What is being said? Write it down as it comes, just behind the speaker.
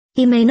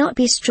He may not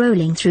be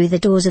strolling through the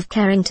doors of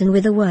Carrington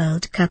with a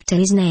World Cup to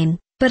his name,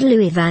 but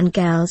Louis van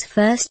Gaal's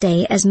first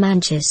day as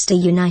Manchester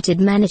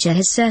United manager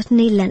has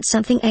certainly lent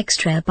something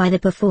extra by the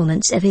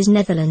performance of his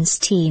Netherlands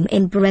team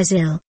in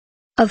Brazil.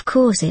 Of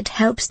course it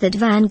helps that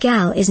Van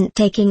Gaal isn't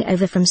taking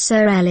over from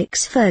Sir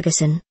Alex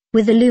Ferguson,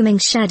 with the looming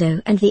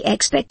shadow and the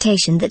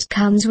expectation that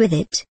comes with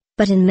it,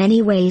 but in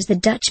many ways the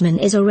Dutchman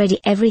is already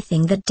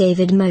everything that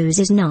David Moyes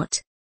is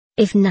not.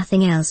 If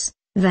nothing else,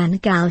 Van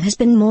Gaal has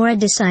been more a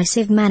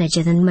decisive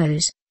manager than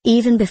Moyes,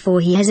 even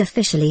before he has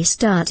officially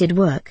started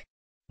work.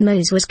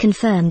 Moyes was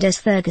confirmed as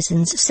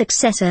Ferguson's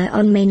successor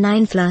on May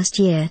 9 last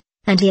year,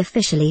 and he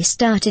officially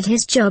started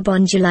his job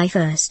on July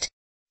 1.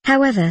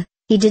 However,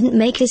 he didn't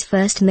make his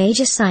first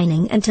major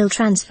signing until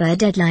transfer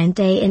deadline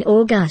day in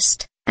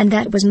August, and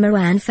that was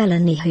Moran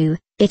Fellaini who,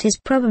 it is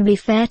probably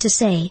fair to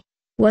say,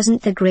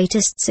 wasn't the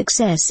greatest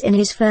success in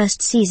his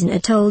first season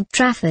at Old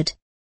Trafford.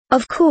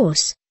 Of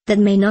course, that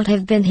may not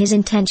have been his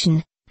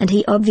intention, and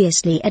he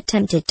obviously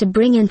attempted to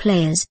bring in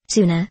players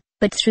sooner,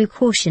 but through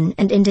caution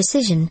and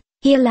indecision,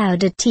 he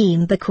allowed a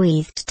team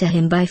bequeathed to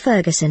him by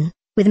Ferguson,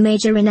 with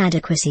major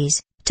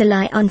inadequacies, to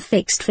lie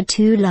unfixed for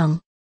too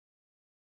long.